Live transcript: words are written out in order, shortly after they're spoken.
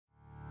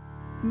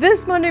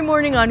This Monday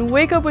morning on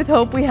Wake Up with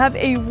Hope, we have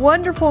a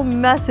wonderful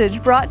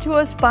message brought to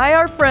us by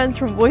our friends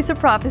from Voice of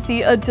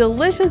Prophecy, a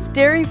delicious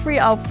dairy-free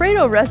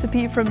Alfredo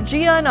recipe from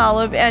Gia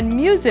Olive, and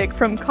music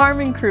from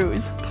Carmen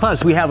Cruz.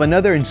 Plus, we have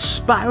another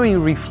inspiring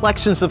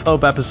Reflections of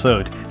Hope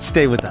episode.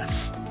 Stay with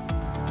us.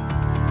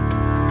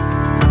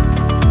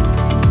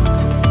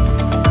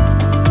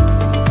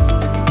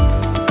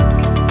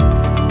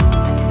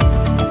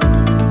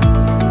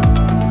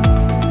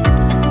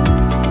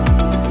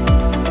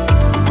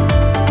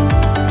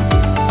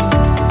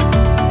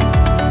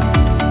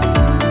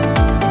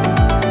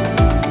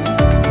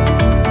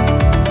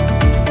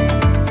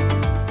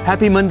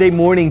 Happy Monday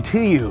morning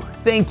to you.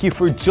 Thank you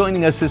for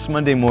joining us this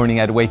Monday morning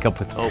at Wake Up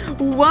with Hope.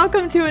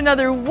 Welcome to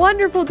another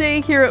wonderful day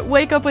here at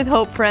Wake Up with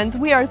Hope, friends.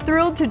 We are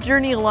thrilled to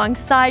journey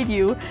alongside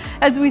you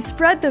as we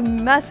spread the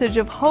message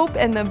of hope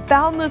and the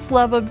boundless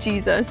love of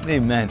Jesus.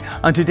 Amen.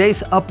 On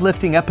today's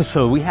uplifting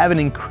episode, we have an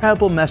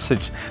incredible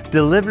message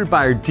delivered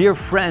by our dear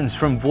friends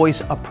from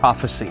Voice of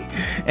Prophecy.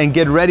 And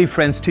get ready,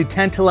 friends, to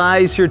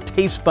tantalize your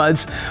taste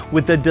buds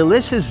with the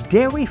delicious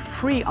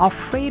dairy-free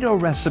Alfredo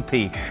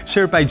recipe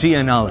served by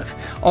Gia Olive.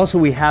 Also,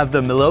 we have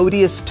the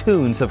melodious tunes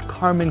of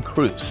Carmen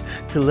Cruz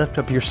to lift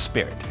up your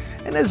spirit.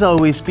 And as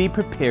always, be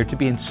prepared to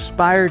be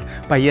inspired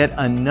by yet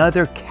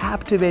another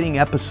captivating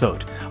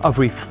episode of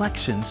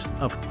Reflections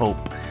of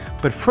Hope.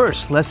 But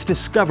first, let's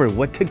discover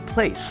what took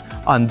place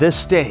on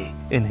this day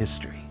in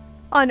history.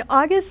 On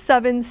August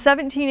 7,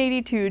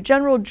 1782,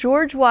 General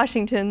George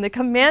Washington, the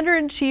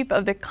Commander-in-Chief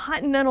of the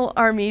Continental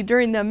Army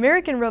during the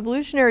American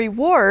Revolutionary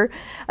War,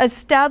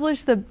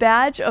 established the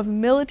Badge of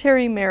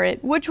Military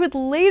Merit, which would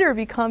later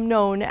become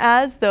known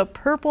as the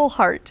Purple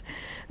Heart.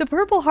 The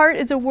Purple Heart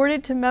is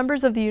awarded to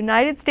members of the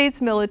United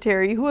States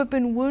military who have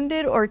been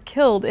wounded or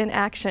killed in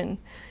action.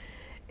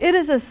 It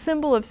is a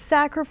symbol of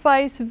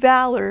sacrifice,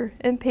 valor,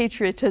 and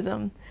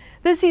patriotism.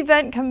 This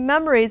event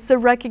commemorates the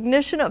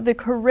recognition of the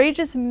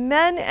courageous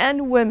men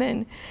and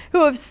women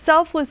who have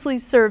selflessly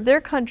served their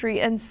country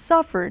and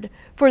suffered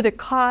for the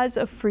cause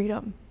of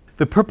freedom.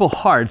 The Purple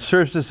Heart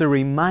serves as a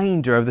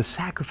reminder of the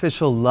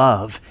sacrificial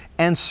love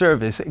and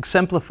service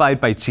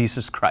exemplified by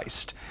Jesus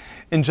Christ.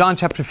 In John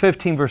chapter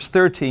 15, verse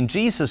 13,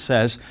 Jesus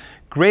says,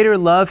 "Greater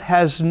love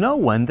has no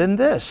one than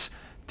this,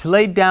 to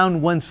lay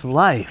down one's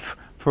life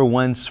for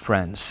one's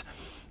friends."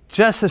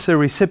 Just as the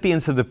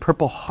recipients of the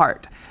Purple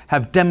Heart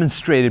have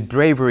demonstrated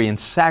bravery and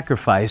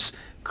sacrifice,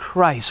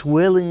 Christ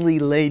willingly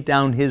laid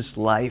down his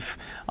life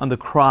on the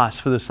cross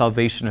for the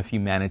salvation of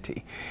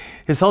humanity.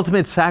 His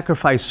ultimate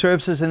sacrifice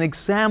serves as an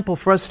example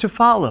for us to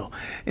follow,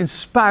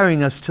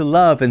 inspiring us to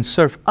love and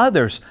serve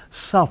others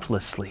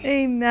selflessly.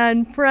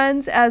 Amen.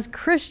 Friends, as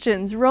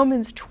Christians,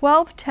 Romans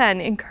 12:10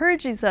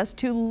 encourages us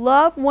to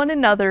love one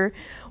another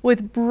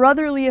with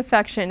brotherly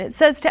affection. It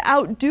says to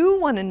outdo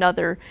one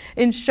another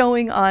in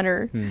showing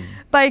honor.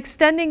 By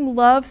extending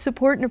love,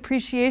 support, and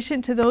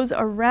appreciation to those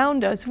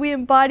around us, we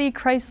embody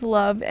Christ's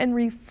love and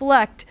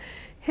reflect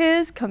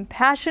his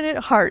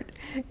compassionate heart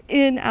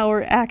in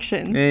our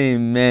actions.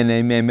 Amen,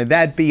 amen. May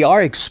that be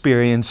our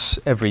experience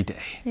every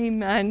day.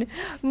 Amen.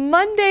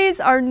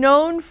 Mondays are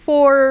known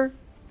for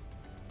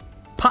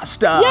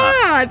pasta.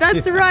 Yeah,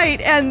 that's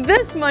right. And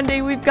this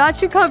Monday, we've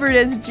got you covered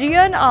as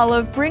Gia and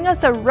Olive bring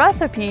us a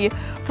recipe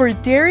for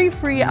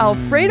dairy-free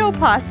Alfredo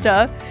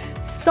pasta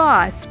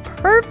sauce,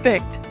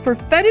 perfect for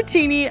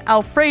fettuccine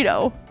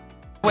Alfredo.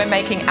 We're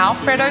making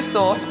Alfredo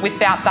sauce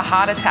without the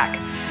heart attack.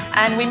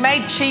 And we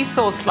made cheese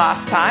sauce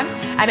last time,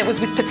 and it was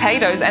with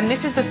potatoes, and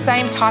this is the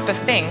same type of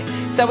thing.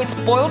 So it's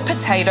boiled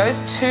potatoes,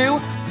 2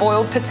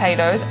 boiled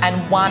potatoes, and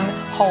 1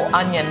 whole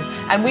onion.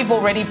 And we've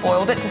already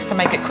boiled it just to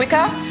make it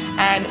quicker.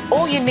 And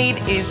all you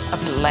need is a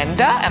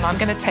blender, and I'm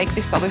gonna take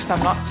this, Olive, so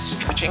I'm not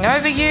stretching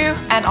over you.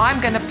 And I'm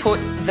gonna put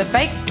the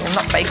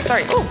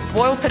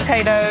boiled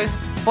potatoes,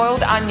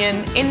 boiled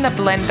onion in the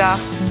blender,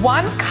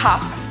 1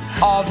 cup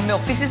of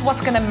milk. This is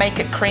what's going to make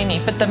it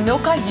creamy, but the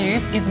milk I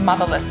use is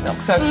motherless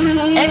milk. So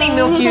any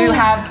milk you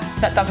have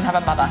that doesn't have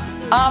a mother,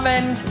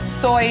 almond,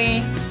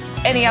 soy,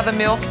 any other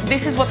milk,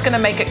 this is what's going to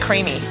make it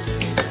creamy.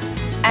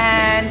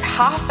 And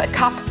 1/2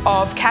 cup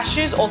of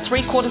cashews, or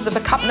 3/4 of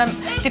a cup,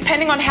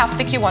 depending on how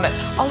thick you want it.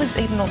 Olive's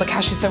eaten all the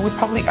cashews, so we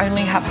probably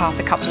only have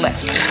 1/2 cup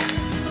left.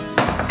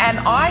 And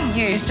I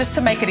use, just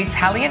to make it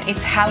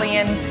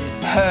Italian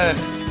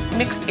herbs,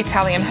 mixed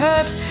Italian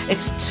herbs.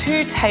 It's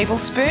 2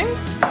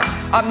 tablespoons.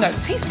 No,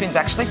 teaspoons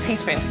actually,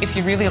 teaspoons. If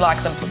you really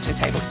like them, put 2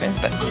 tablespoons,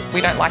 but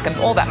we don't like them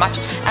all that much.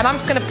 And I'm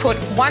just gonna put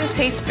 1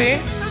 teaspoon,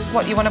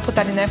 what, you wanna put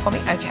that in there for me?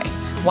 Okay.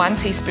 1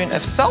 teaspoon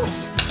of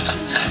salt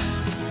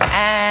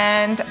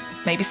and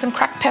maybe some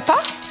cracked pepper.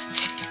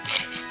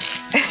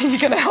 You're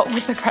gonna help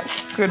with the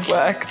cracked, good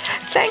work.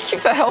 Thank you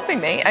for helping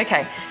me.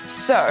 Okay,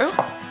 so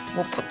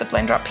we'll put the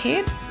blender up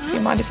here. Do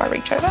you mind if I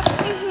reach over?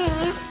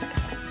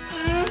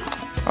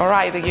 All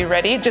right, are you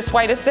ready? Just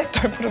wait a sec,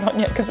 don't put it on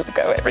yet because it'll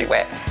go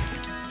everywhere.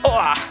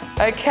 Oh,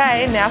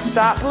 okay, now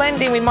start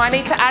blending. We might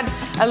need to add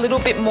a little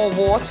bit more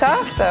water,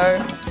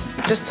 so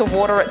just to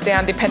water it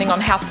down depending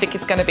on how thick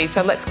it's gonna be.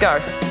 So let's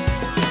go.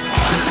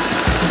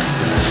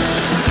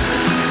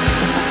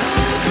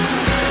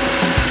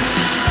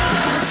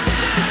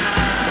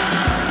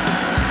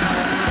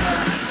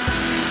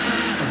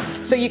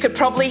 So you could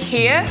probably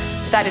hear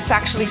that it's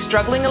actually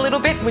struggling a little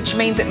bit, which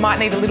means it might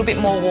need a little bit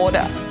more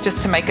water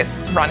just to make it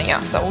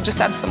runnier. So we'll just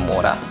add some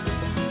water. 2.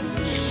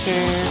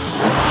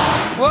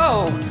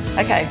 Whoa.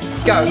 Okay,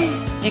 go.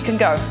 You can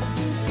go.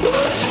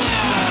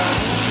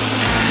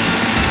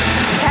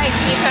 Okay,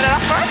 can you turn it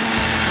up for us?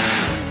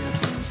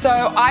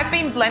 So I've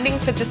been blending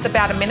for just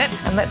about a minute,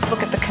 and let's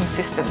look at the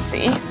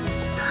consistency.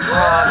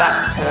 Oh,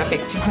 that's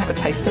perfect. Do you want to have a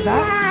taste of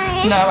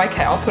that? No,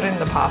 okay, I'll put it in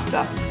the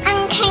pasta.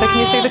 And So can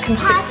you see the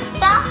consistency?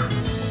 pasta?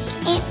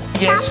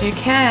 Yes, you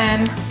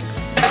can.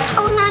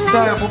 Oh, no.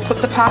 So we'll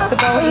put the pasta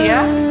bowl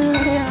here.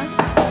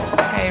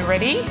 Okay,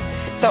 ready?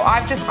 So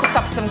I've just cooked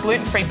up some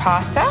gluten-free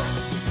pasta.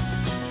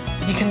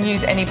 You can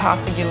use any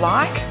pasta you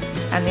like,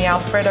 and the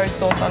Alfredo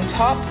sauce on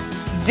top.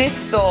 This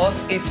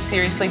sauce is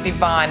seriously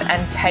divine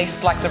and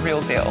tastes like the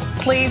real deal.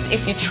 Please,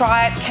 if you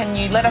try it, can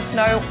you let us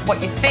know what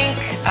you think?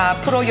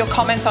 Put all your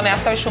comments on our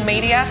social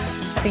media.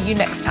 See you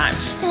next time.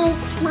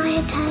 It's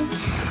my turn.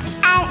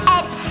 And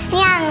it's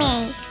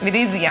yummy. It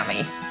is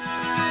yummy.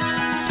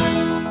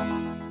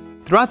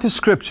 Throughout the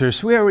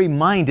scriptures, we are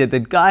reminded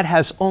that God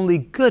has only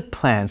good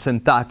plans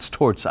and thoughts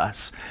towards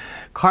us.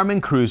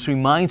 Carmen Cruz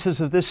reminds us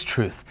of this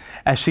truth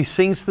as she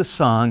sings the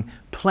song,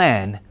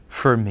 Plan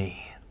for Me.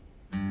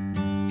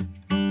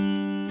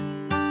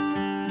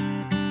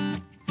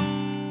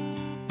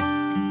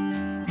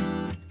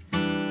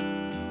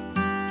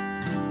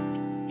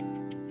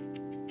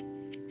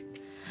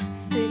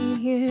 Sitting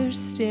here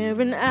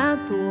staring at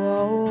the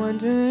wall,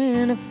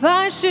 wondering if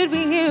I should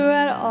be here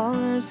at all.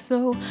 There's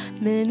so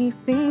many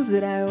things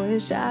that I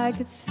wish I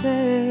could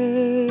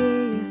say.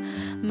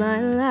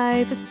 My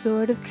life is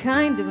sort of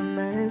kind of a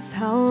mess.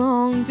 How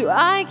long do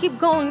I keep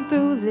going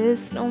through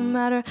this? No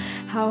matter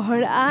how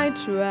hard I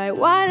try,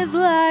 why does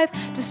life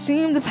just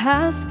seem to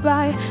pass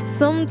by?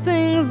 Some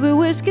things we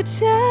wish could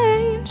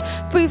change,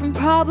 free from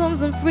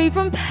problems and free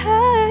from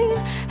pain.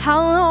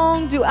 How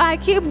long do I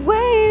keep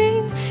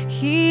waiting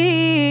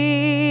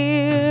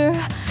here?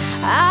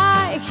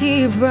 I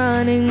keep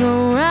running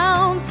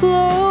around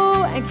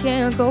slow, I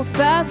can't go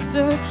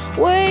faster.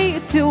 Way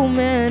too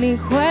many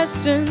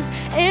questions,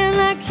 and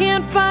I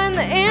can't find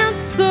the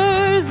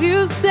answers.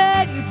 You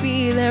said you'd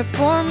be there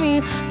for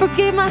me,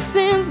 forgive my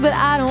sins, but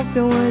I don't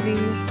feel worthy.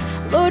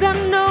 Lord, I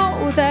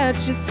know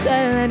that you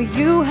said that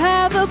you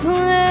have a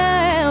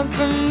plan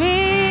for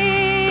me.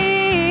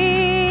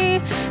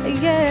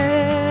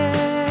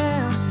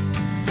 Yeah,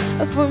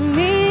 for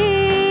me.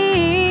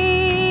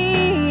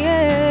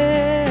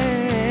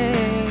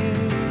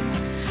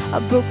 A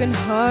broken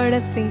heart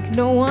I think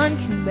no one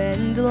can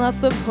mend.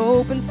 Loss of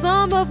hope in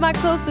some of my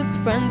closest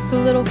friends.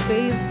 So little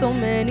faith, so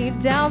many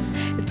doubts.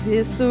 Is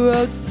this the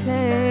road to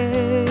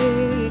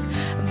take?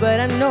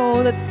 But I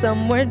know that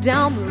somewhere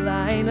down the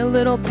line, a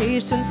little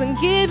patience in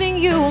giving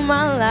you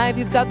my life.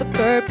 You've got the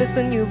purpose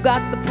and you've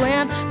got the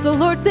plan. So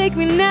Lord, take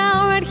me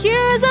now, right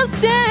here as I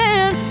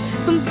stand.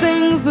 Some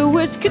things we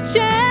wish could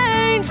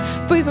change,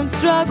 free from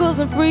struggles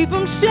and free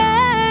from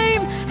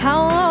shame.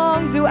 How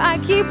long do I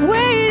keep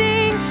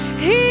waiting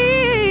here?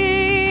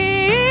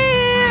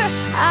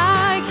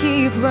 I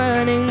keep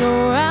running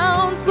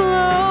around slow,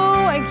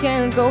 I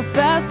can't go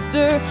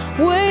faster.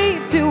 Way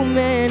too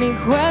many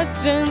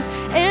questions,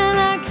 and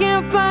I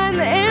can't find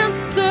the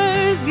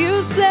answers.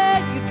 You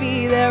said you'd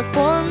be there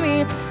for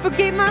me,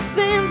 forgive my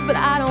sins, but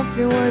I don't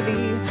feel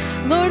worthy.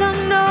 Lord, I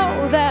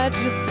know that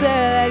you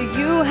said that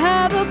you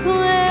have a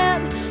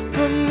plan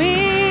for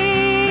me.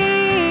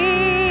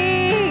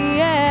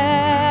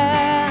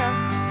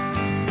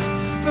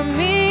 For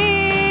me.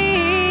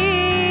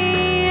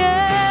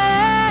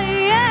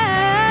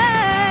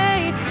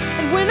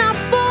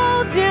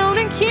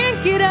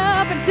 Get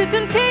up into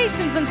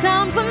temptations and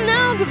times I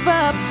now give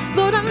up.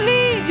 Lord, I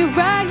need you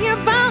right here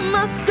by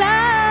my side.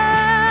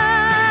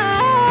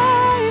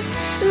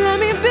 Let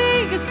me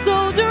be a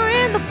soldier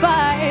in the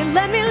fight.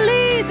 Let me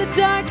lead the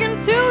dark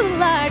into the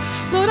light.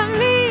 Lord, I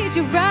need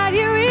you right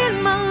here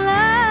in my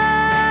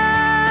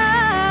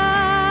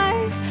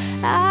life.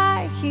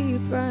 I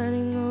keep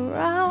running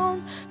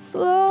around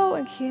slow,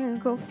 I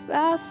can't go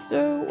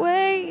faster.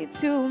 Way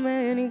too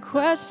many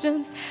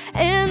questions,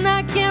 and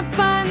I can't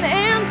find the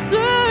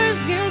answers.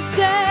 You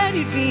said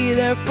you'd be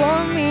there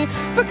for me,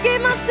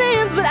 forgive my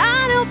sins, but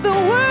I don't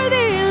feel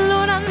worthy.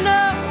 Lord, I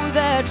know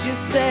that you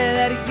said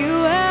that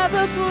you have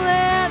a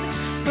plan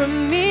for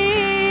me.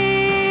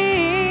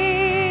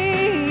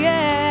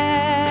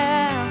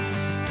 Yeah,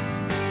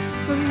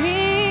 for me.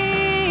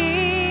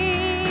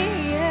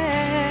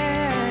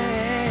 Yeah,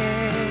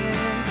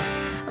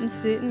 I'm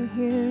sitting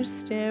here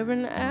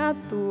staring at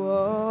the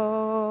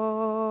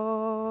wall.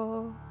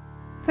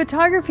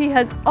 Photography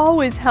has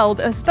always held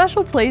a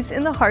special place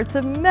in the hearts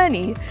of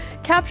many,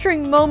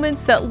 capturing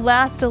moments that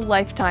last a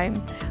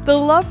lifetime. The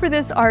love for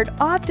this art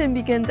often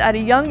begins at a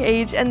young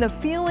age, and the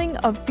feeling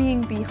of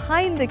being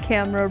behind the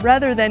camera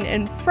rather than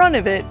in front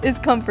of it is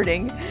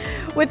comforting.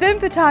 Within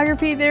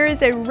photography, there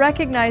is a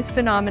recognized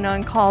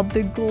phenomenon called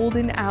the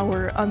golden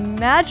hour, a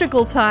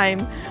magical time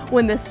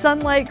when the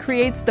sunlight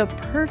creates the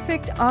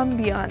perfect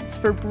ambiance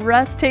for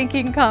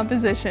breathtaking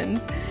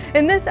compositions.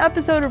 In this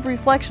episode of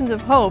Reflections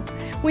of Hope,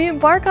 we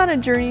embark on a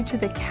journey to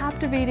the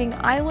captivating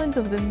islands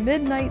of the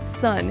midnight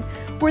sun,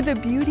 where the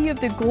beauty of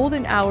the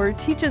golden hour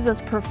teaches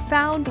us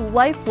profound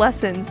life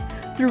lessons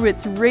through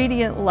its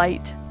radiant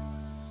light.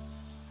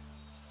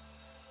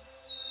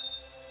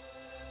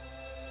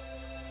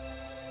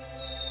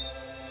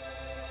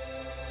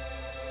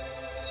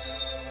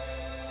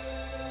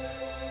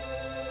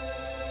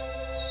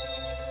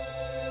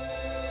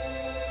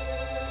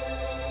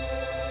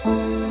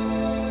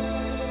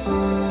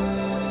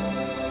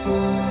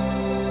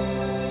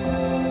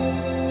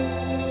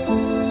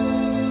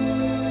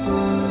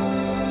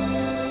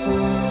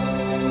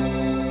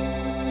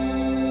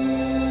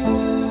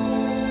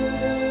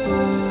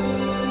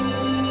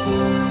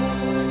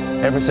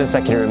 Ever since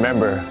I can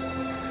remember,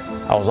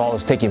 I was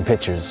always taking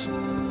pictures.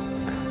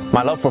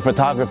 My love for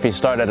photography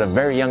started at a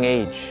very young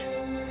age.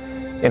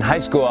 In high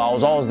school, I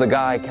was always the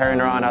guy carrying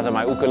around either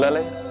my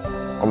ukulele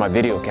or my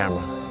video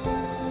camera.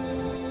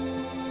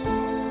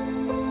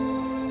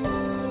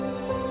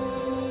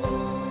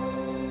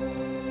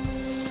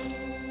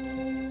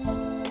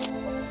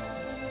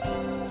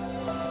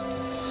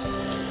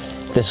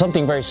 There's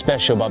something very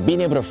special about being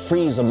able to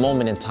freeze a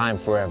moment in time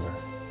forever.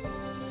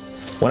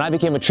 When I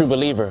became a true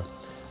believer,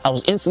 I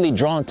was instantly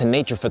drawn to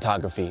nature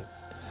photography.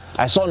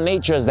 I saw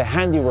nature as the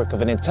handiwork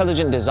of an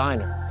intelligent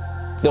designer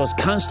that was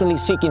constantly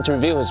seeking to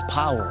reveal his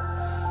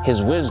power,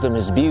 his wisdom,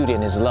 his beauty,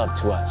 and his love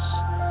to us.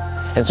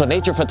 And so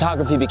nature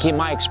photography became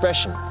my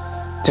expression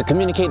to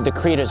communicate the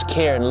Creator's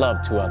care and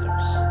love to others.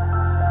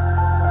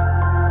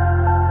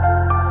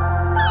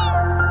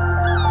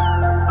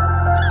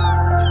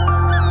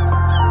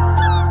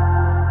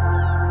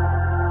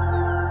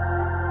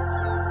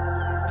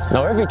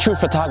 Now, every true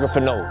photographer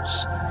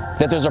knows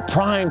that there's a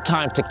prime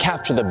time to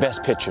capture the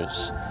best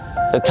pictures.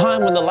 The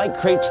time when the light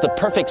creates the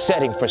perfect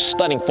setting for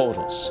stunning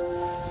photos.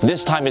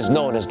 This time is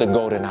known as the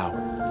golden hour.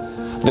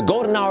 The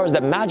golden hour is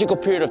that magical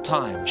period of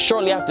time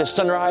shortly after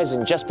sunrise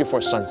and just before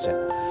sunset.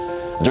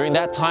 During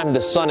that time,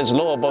 the sun is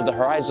low above the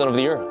horizon of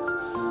the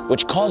earth,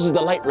 which causes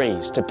the light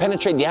rays to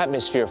penetrate the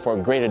atmosphere for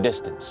a greater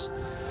distance.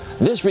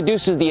 This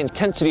reduces the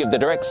intensity of the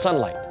direct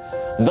sunlight,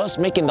 thus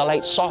making the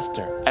light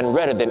softer and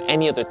redder than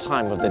any other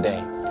time of the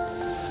day.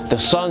 The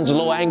sun's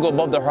low angle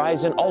above the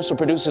horizon also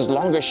produces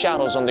longer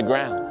shadows on the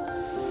ground.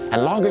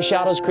 And longer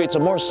shadows creates a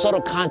more subtle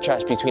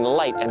contrast between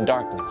light and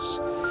darkness.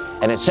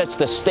 And it sets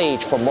the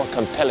stage for more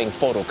compelling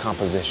photo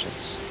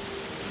compositions.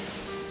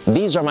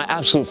 These are my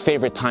absolute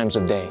favorite times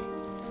of day.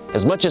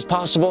 As much as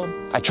possible,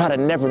 I try to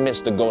never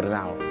miss the golden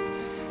hour.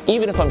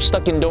 Even if I'm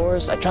stuck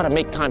indoors, I try to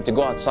make time to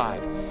go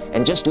outside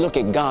and just look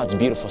at God's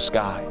beautiful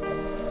sky.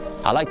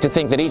 I like to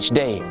think that each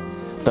day,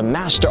 the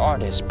master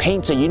artist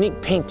paints a unique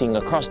painting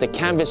across the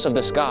canvas of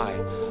the sky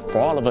for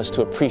all of us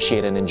to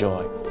appreciate and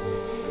enjoy.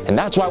 And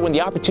that's why when the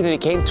opportunity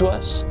came to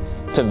us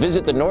to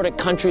visit the Nordic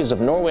countries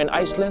of Norway and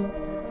Iceland,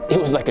 it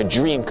was like a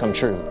dream come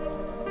true.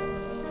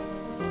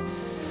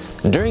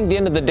 During the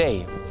end of the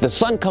day, the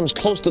sun comes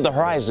close to the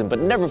horizon but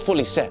never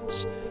fully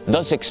sets,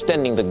 thus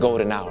extending the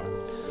golden hour.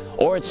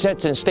 Or it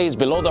sets and stays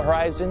below the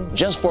horizon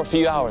just for a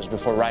few hours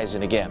before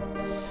rising again.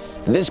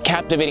 This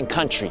captivating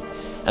country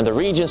and the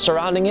regions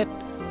surrounding it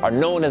are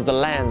known as the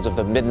lands of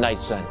the midnight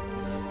sun.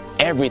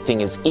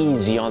 Everything is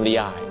easy on the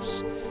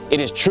eyes. It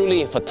is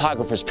truly a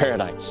photographer's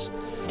paradise,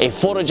 a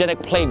photogenic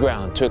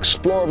playground to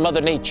explore Mother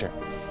Nature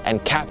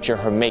and capture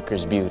her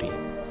maker's beauty.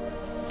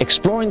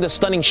 Exploring the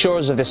stunning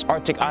shores of this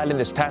Arctic island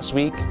this past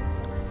week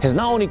has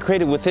not only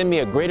created within me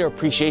a greater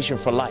appreciation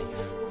for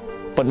life,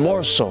 but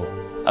more so,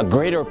 a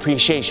greater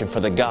appreciation for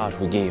the God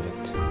who gave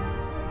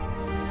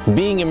it.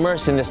 Being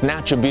immersed in this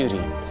natural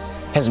beauty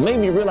has made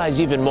me realize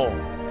even more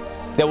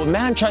that when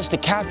man tries to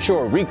capture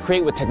or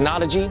recreate with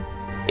technology,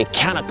 it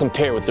cannot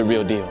compare with the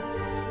real deal.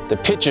 The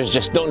pictures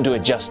just don't do it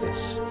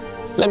justice.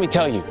 Let me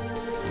tell you,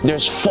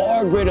 there's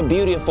far greater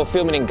beauty and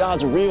fulfillment in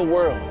God's real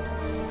world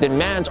than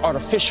man's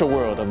artificial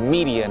world of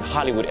media and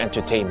Hollywood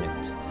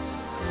entertainment.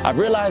 I've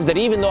realized that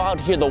even though out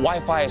here the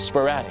Wi-Fi is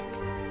sporadic,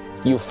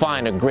 you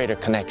find a greater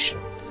connection.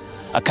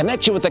 A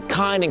connection with a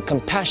kind and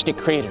compassionate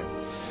Creator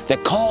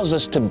that calls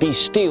us to be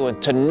still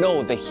and to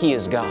know that He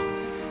is God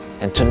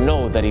and to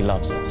know that He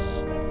loves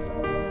us.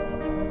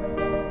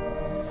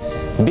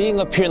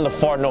 Being up here in the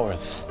far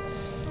north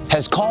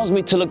has caused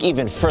me to look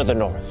even further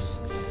north,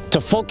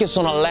 to focus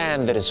on a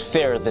land that is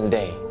fairer than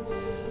day,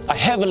 a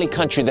heavenly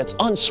country that's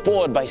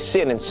unspoiled by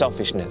sin and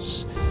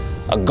selfishness,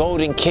 a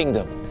golden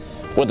kingdom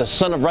where the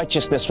sun of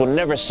righteousness will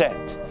never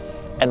set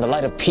and the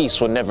light of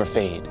peace will never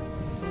fade.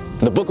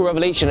 The book of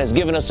Revelation has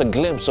given us a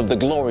glimpse of the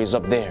glories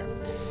up there.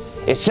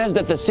 It says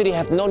that the city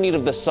hath no need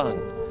of the sun,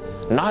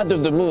 neither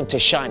of the moon to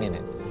shine in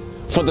it,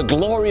 for the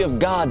glory of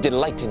God did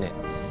lighten it,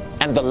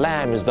 and the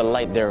Lamb is the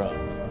light thereof.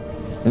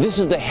 This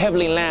is the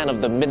heavenly land of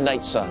the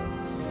midnight sun.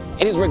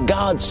 It is where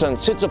God's Son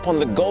sits upon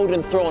the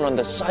golden throne on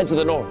the sides of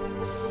the north,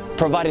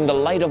 providing the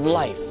light of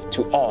life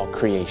to all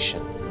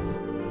creation.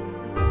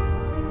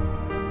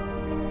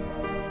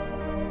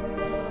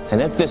 And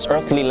if this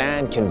earthly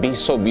land can be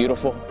so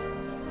beautiful,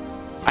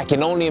 I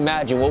can only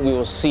imagine what we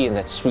will see in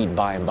that sweet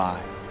by and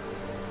by.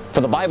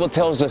 For the Bible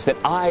tells us that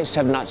eyes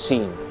have not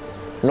seen,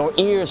 nor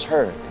ears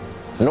heard,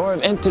 nor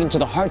have entered into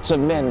the hearts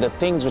of men the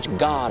things which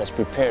God has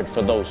prepared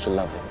for those who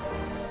love Him.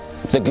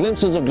 The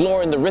glimpses of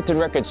glory in the written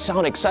record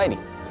sound exciting,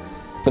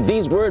 but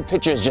these word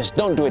pictures just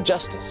don't do it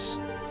justice.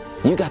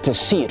 You got to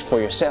see it for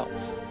yourself.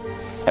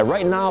 And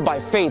right now, by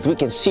faith, we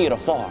can see it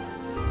afar,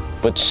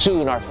 but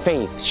soon our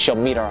faith shall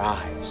meet our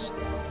eyes.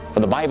 For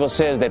the Bible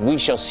says that we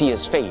shall see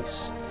His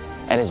face,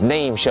 and His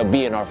name shall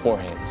be in our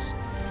foreheads.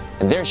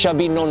 And there shall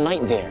be no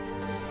night there,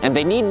 and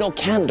they need no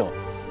candle,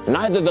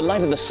 neither the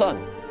light of the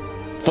sun.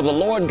 For the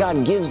Lord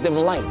God gives them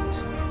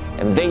light,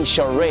 and they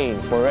shall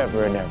reign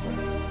forever and ever.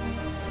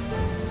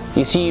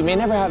 You see, you may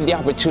never have the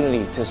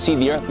opportunity to see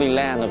the earthly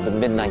land of the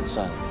midnight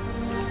sun.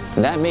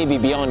 That may be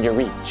beyond your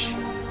reach.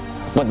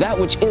 But that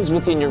which is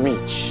within your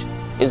reach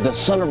is the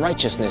Son of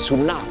Righteousness who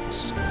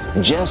knocks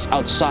just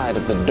outside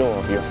of the door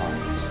of your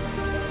heart.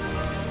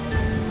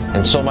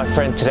 And so, my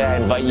friend, today I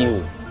invite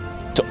you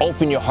to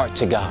open your heart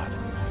to God.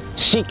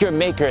 Seek your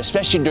Maker,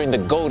 especially during the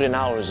golden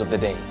hours of the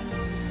day.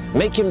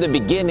 Make Him the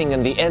beginning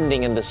and the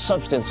ending and the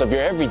substance of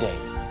your everyday.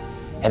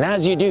 And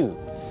as you do,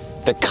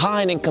 the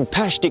kind and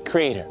compassionate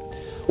Creator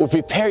will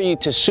prepare you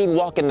to soon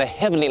walk in the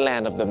heavenly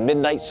land of the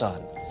midnight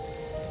sun.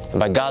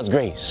 And by God's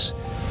grace,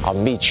 I'll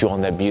meet you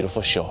on that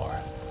beautiful shore.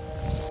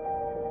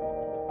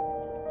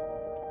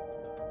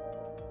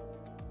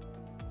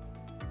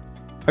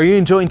 Are you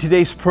enjoying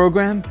today's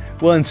program?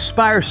 Well,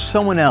 inspire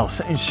someone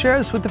else and share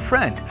us with a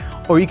friend.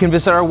 Or you can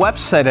visit our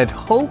website at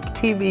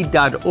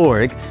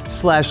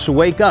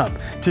hopetv.org/wakeup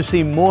to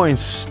see more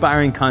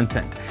inspiring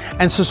content.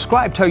 And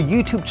subscribe to our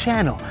YouTube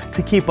channel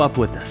to keep up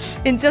with us.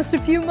 In just a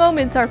few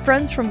moments, our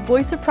friends from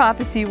Voice of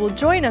Prophecy will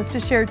join us to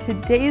share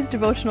today's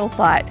devotional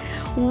thought.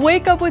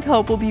 Wake Up with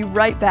Hope will be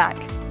right back.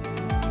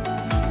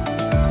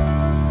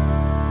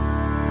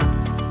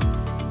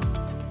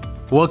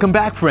 Welcome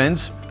back,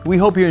 friends. We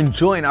hope you're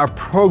enjoying our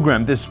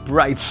program this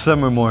bright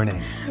summer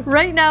morning.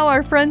 Right now,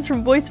 our friends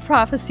from Voice of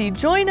Prophecy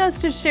join us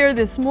to share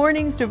this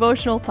morning's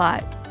devotional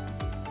thought.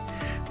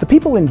 The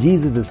people in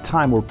Jesus'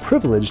 time were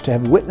privileged to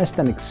have witnessed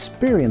and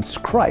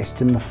experienced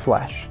Christ in the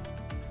flesh.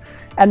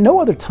 At no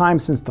other time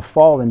since the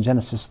fall in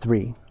Genesis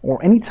 3, or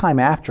any time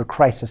after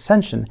Christ's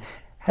ascension,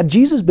 had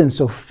Jesus been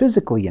so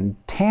physically and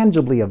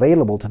tangibly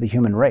available to the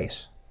human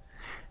race.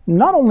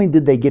 Not only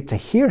did they get to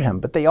hear Him,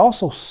 but they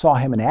also saw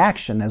Him in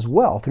action as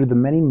well through the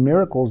many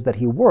miracles that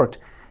He worked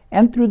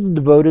and through the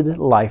devoted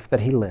life that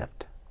He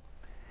lived.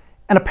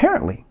 And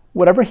apparently,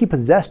 whatever He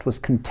possessed was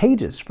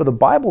contagious, for the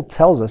Bible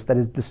tells us that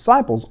His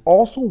disciples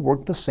also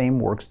worked the same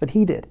works that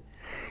He did.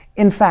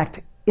 In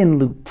fact, in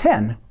Luke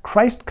 10,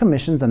 Christ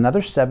commissions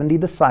another 70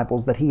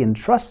 disciples that He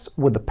entrusts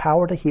with the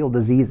power to heal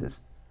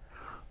diseases.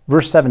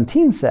 Verse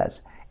 17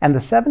 says, "And the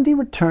 70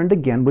 returned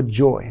again with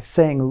joy,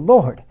 saying,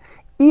 Lord,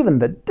 even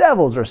the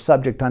devils are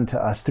subject unto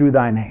us through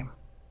Thy name."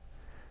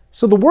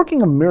 So the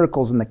working of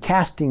miracles and the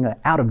casting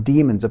out of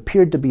demons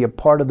appeared to be a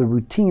part of the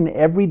routine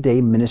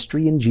everyday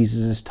ministry in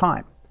Jesus'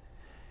 time.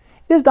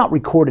 It is not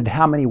recorded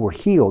how many were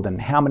healed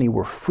and how many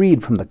were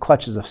freed from the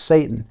clutches of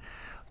Satan,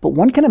 but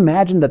one can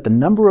imagine that the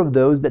number of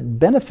those that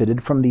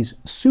benefited from these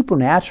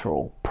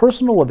supernatural,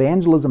 personal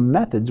evangelism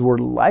methods were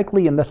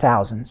likely in the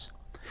thousands.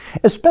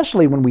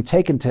 Especially when we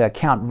take into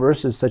account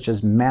verses such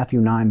as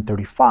Matthew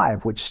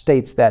 9:35, which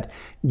states that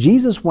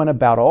Jesus went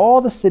about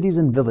all the cities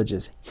and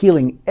villages,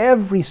 healing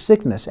every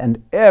sickness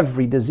and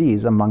every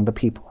disease among the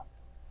people.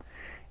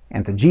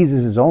 And to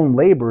Jesus' own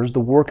labors, the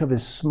work of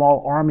His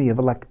small army of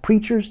elect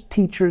preachers,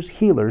 teachers,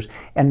 healers,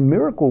 and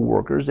miracle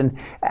workers, and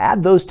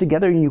add those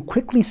together and you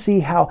quickly see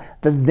how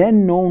the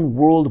then known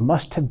world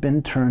must have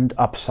been turned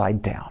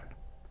upside down.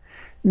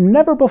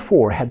 Never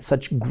before had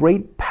such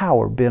great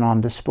power been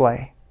on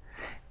display.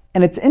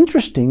 And it's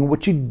interesting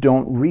what you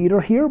don't read or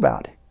hear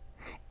about.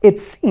 It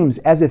seems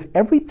as if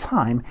every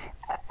time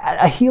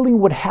a healing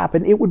would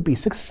happen, it would be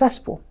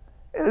successful.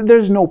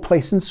 There's no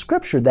place in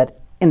Scripture that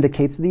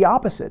indicates the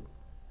opposite.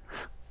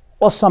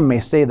 Well, some may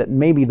say that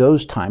maybe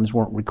those times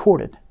weren't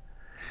recorded.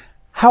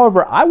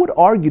 However, I would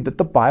argue that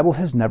the Bible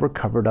has never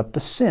covered up the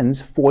sins,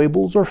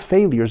 foibles, or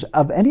failures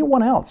of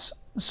anyone else,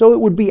 so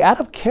it would be out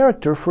of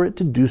character for it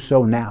to do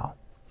so now.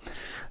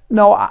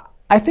 No,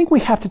 I think we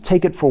have to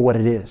take it for what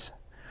it is.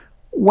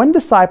 When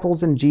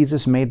disciples and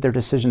Jesus made their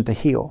decision to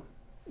heal,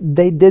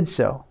 they did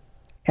so,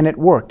 and it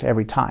worked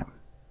every time.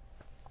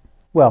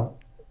 Well,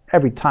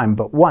 every time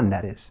but one,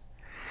 that is.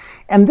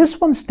 And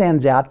this one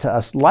stands out to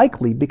us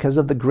likely because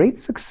of the great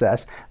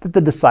success that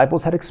the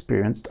disciples had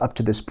experienced up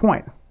to this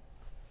point.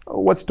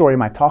 What story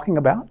am I talking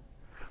about?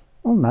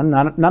 Well,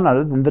 none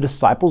other than the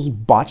disciples'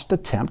 botched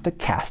attempt to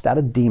cast out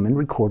a demon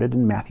recorded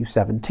in Matthew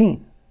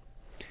 17.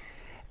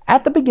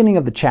 At the beginning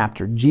of the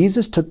chapter,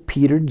 Jesus took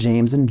Peter,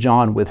 James, and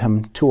John with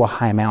Him to a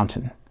high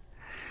mountain.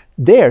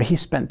 There he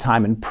spent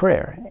time in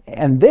prayer,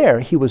 and there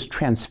he was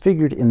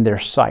transfigured in their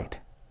sight.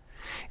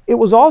 It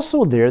was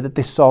also there that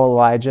they saw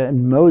Elijah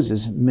and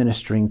Moses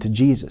ministering to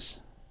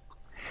Jesus.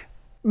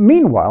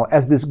 Meanwhile,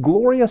 as this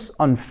glorious,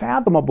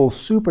 unfathomable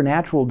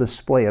supernatural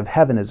display of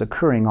heaven is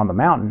occurring on the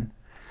mountain,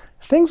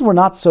 things were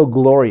not so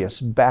glorious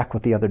back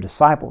with the other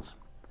disciples.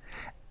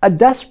 A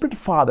desperate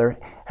father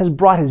has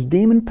brought his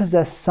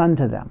demon-possessed son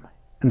to them,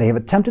 and they have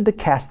attempted to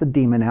cast the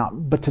demon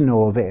out, but to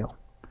no avail.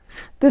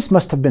 This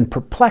must have been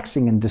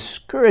perplexing and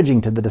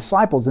discouraging to the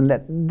disciples, in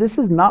that this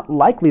is not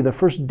likely the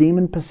first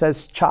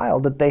demon-possessed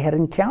child that they had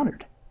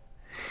encountered.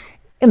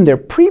 In their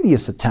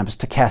previous attempts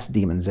to cast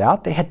demons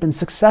out, they had been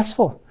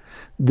successful.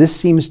 This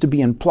seems to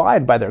be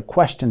implied by their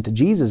question to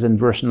Jesus in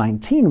verse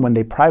 19, when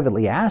they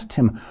privately asked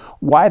him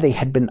why they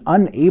had been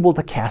unable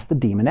to cast the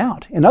demon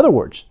out. In other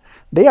words,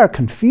 they are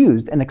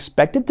confused and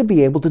expected to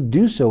be able to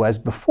do so as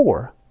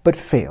before, but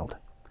failed.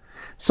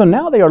 So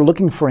now they are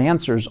looking for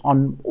answers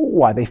on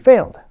why they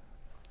failed.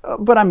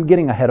 But I'm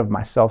getting ahead of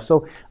myself,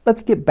 so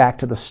let's get back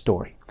to the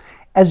story.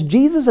 As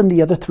Jesus and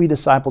the other 3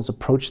 disciples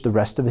approach the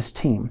rest of his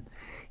team,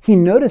 he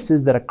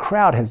notices that a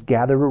crowd has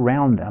gathered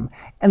around them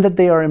and that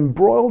they are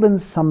embroiled in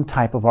some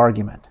type of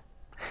argument.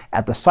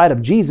 At the sight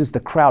of Jesus,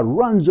 the crowd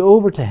runs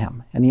over to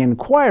him and he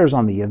inquires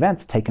on the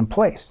events taking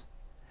place.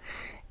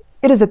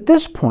 It is at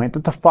this point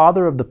that the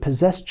father of the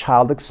possessed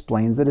child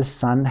explains that his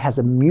son has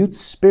a mute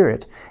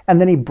spirit,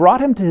 and then he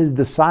brought him to his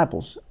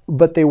disciples,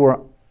 but they were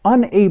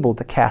unable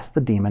to cast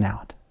the demon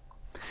out.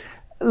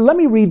 Let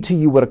me read to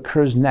you what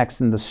occurs next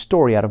in the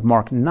story out of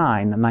Mark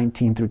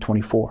 9:19 through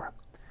 24.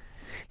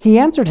 He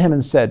answered him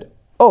and said,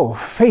 "O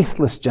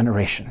faithless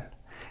generation,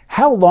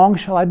 how long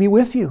shall I be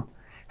with you?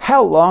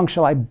 How long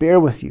shall I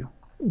bear with you?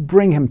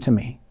 Bring him to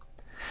me."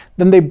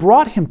 Then they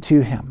brought him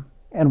to him,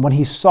 and when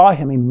he saw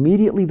him,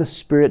 immediately the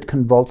spirit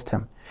convulsed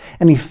him,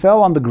 and he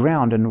fell on the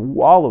ground and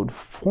wallowed,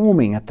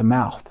 foaming at the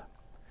mouth.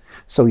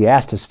 So he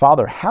asked his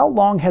father, "How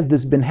long has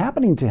this been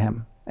happening to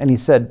him?" And he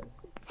said,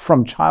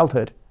 "From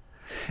childhood.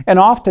 And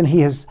often he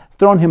has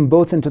thrown him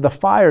both into the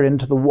fire and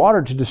into the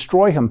water to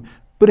destroy him.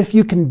 But if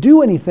you can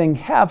do anything,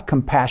 have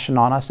compassion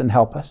on us and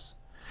help us."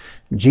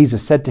 And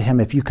Jesus said to him,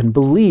 "If you can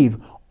believe,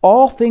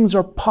 all things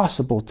are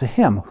possible to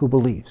him who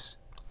believes."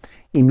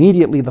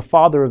 Immediately the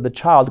father of the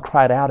child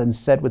cried out and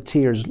said with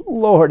tears,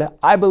 "Lord,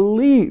 I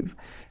believe.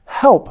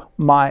 Help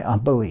my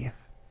unbelief."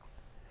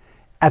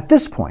 At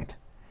this point,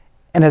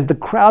 and as the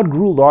crowd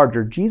grew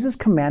larger, Jesus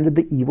commanded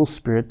the evil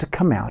spirit to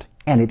come out,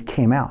 and it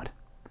came out.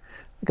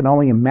 I can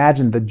only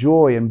imagine the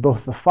joy in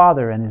both the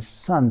father and his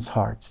son's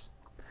hearts.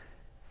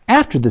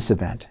 After this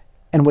event,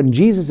 and when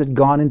Jesus had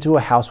gone into a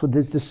house with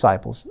his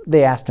disciples,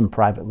 they asked him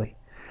privately,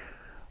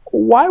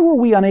 "Why were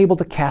we unable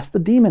to cast the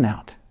demon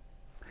out?"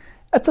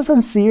 That's a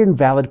sincere and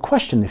valid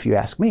question, if you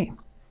ask me,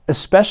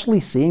 especially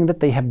seeing that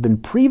they have been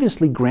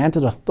previously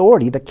granted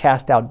authority to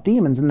cast out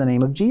demons in the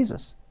name of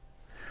Jesus.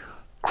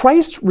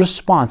 Christ's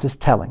response is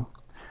telling.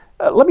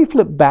 Let me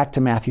flip back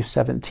to Matthew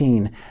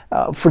 17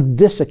 for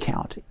this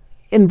account.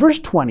 In verse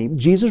 20,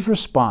 Jesus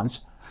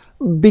responds,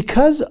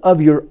 "Because of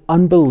your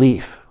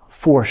unbelief,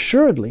 for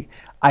assuredly,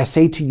 I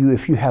say to you,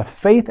 if you have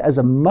faith as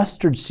a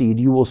mustard seed,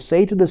 you will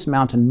say to this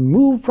mountain,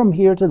 'Move from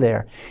here to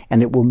there,'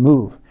 and it will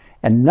move,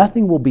 and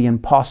nothing will be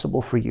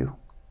impossible for you."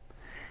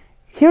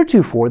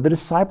 Heretofore, the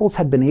disciples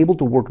had been able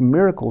to work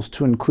miracles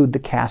to include the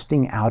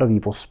casting out of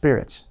evil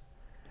spirits.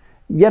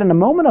 Yet in a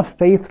moment of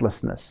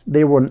faithlessness,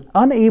 they were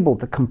unable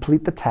to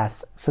complete the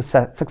task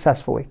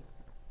successfully.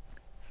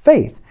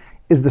 Faith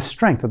is the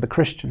strength of the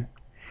Christian.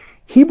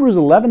 Hebrews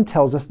 11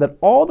 tells us that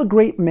all the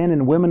great men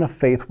and women of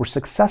faith were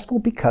successful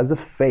because of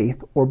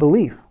faith or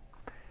belief.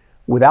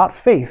 Without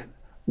faith,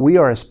 we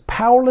are as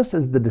powerless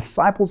as the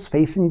disciples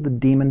facing the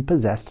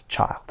demon-possessed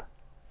child.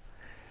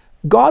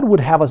 God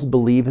would have us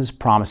believe his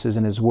promises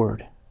and his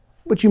word.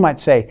 But you might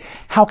say,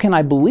 how can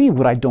I believe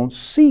what I don't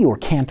see or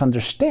can't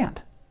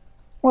understand?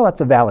 Well, that's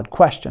a valid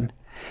question.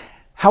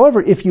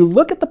 However, if you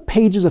look at the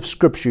pages of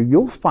Scripture,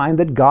 you'll find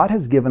that God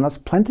has given us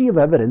plenty of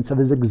evidence of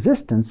his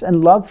existence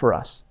and love for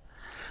us.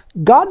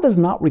 God does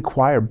not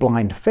require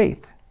blind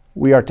faith.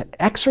 We are to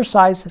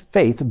exercise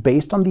faith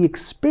based on the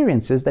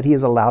experiences that he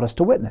has allowed us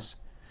to witness.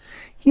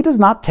 He does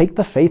not take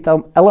the faith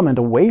element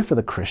away for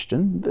the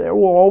Christian. There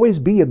will always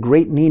be a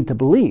great need to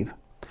believe.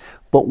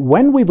 But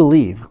when we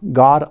believe,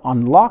 God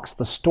unlocks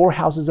the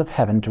storehouses of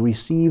heaven to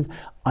receive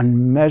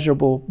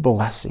unmeasurable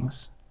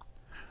blessings.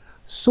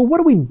 So what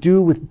do we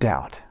do with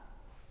doubt?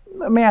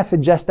 May I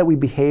suggest that we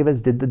behave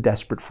as did the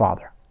desperate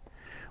father.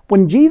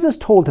 When Jesus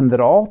told him that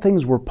all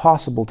things were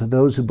possible to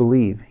those who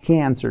believe, he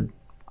answered,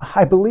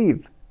 "I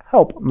believe.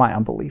 Help my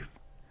unbelief."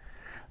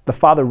 The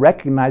father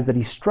recognized that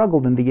he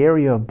struggled in the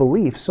area of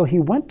belief, so he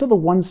went to the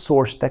one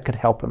source that could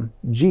help him,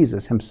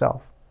 Jesus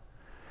himself.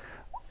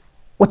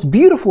 What's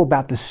beautiful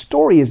about this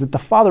story is that the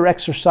father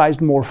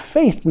exercised more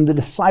faith than the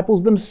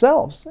disciples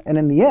themselves, and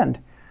in the end,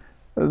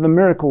 the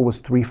miracle was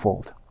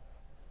threefold.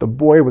 The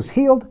boy was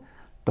healed,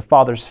 the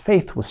father's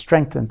faith was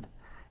strengthened,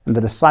 and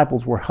the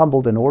disciples were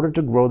humbled in order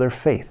to grow their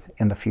faith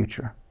in the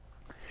future.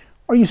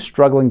 Are you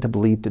struggling to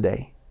believe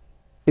today?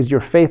 Is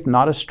your faith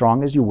not as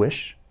strong as you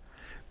wish?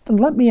 Then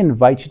let me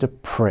invite you to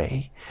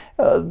pray.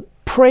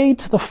 Pray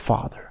to the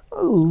Father.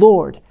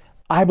 Lord,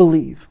 I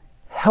believe.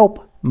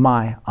 Help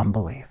my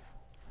unbelief.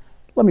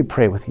 Let me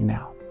pray with you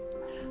now.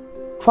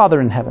 Father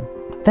in heaven,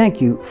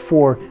 thank you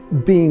for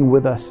being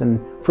with us and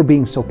for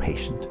being so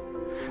patient.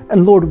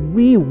 And Lord,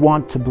 we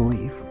want to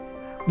believe.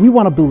 We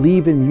want to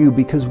believe in you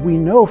because we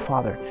know,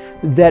 Father,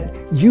 that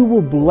you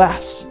will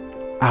bless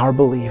our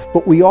belief,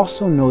 but we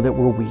also know that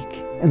we're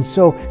weak. And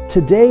so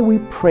today we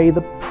pray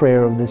the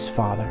prayer of this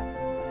Father.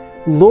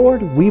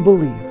 Lord, we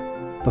believe,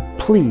 but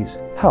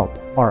please help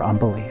our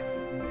unbelief.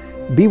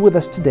 Be with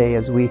us today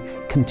as we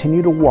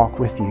continue to walk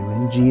with you.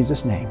 In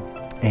Jesus' name,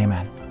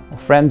 amen. Well,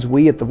 friends,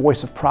 we at the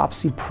Voice of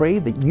Prophecy pray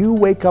that you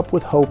wake up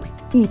with hope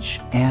each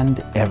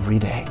and every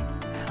day.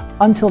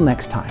 Until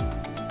next time,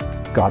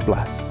 God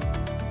bless.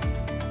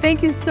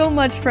 Thank you so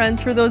much,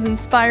 friends, for those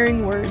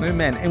inspiring words.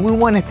 Amen. And we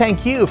want to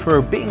thank you for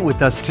being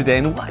with us today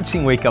and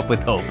watching Wake Up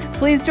with Hope.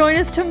 Please join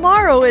us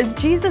tomorrow as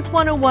Jesus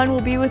 101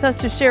 will be with us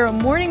to share a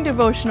morning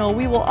devotional.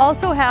 We will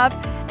also have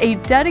a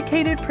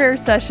dedicated prayer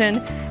session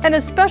and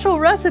a special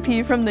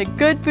recipe from the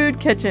Good Food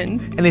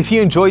Kitchen. And if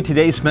you enjoyed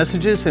today's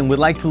messages and would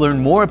like to learn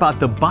more about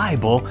the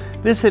Bible,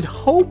 visit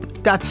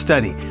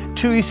hope.study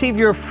to receive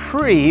your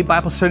free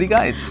Bible study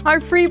guides.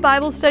 Our free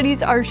Bible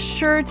studies are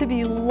sure to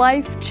be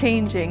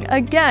life-changing.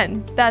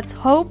 Again, that's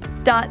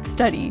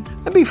hope.study.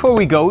 And before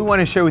we go, we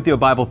want to share with you a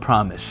Bible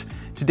promise.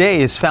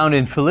 Today is found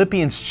in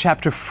Philippians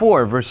chapter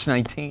 4, verse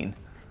 19.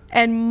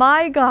 And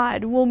my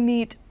God will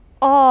meet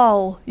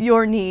all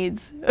your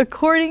needs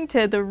according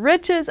to the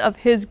riches of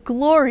His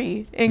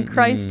glory in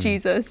Christ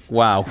Jesus.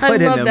 Wow,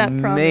 what an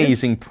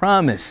amazing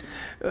promise.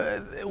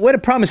 What a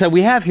promise that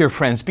we have here,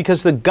 friends,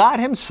 because the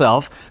God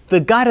Himself, the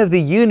God of the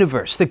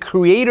universe, the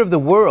creator of the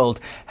world,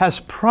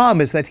 has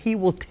promised that He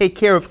will take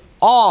care of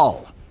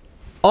all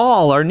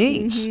our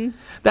needs.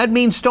 That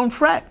means don't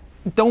fret,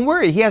 don't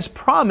worry. He has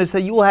promised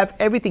that you will have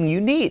everything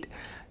you need.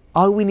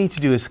 All we need to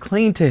do is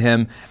cling to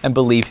Him and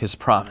believe His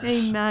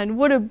promise. Amen.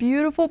 What a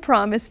beautiful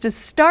promise to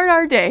start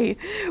our day.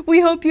 We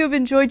hope you have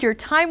enjoyed your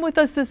time with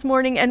us this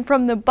morning, and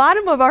from the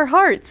bottom of our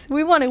hearts,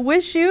 we want to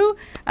wish you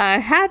a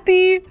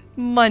happy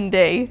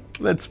Monday.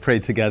 Let's pray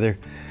together.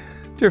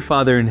 Dear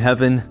Father in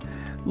heaven,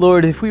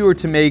 Lord, if we were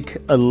to make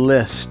a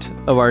list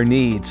of our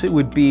needs, it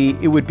would be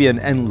an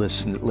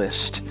endless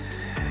list.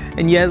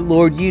 And yet,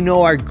 Lord, you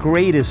know our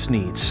greatest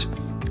needs,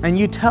 and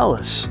you tell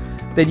us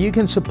that you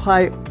can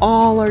supply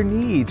all our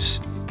needs.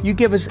 You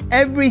give us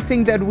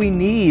everything that we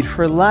need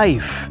for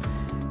life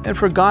and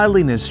for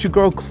godliness, to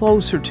grow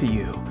closer to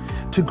you,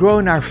 to grow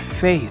in our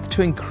faith,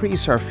 to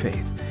increase our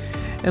faith.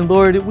 And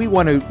Lord, we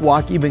want to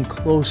walk even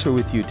closer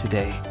with you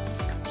today.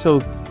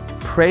 So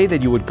pray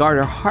that you would guard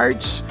our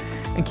hearts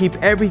and keep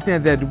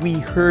everything that we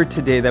heard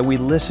today, that we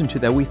listened to,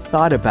 that we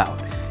thought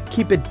about.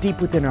 Keep it deep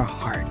within our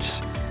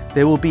hearts.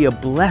 There will be a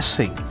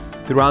blessing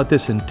throughout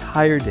this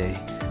entire day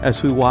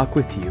as we walk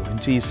with you. In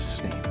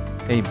Jesus' name,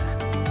 amen.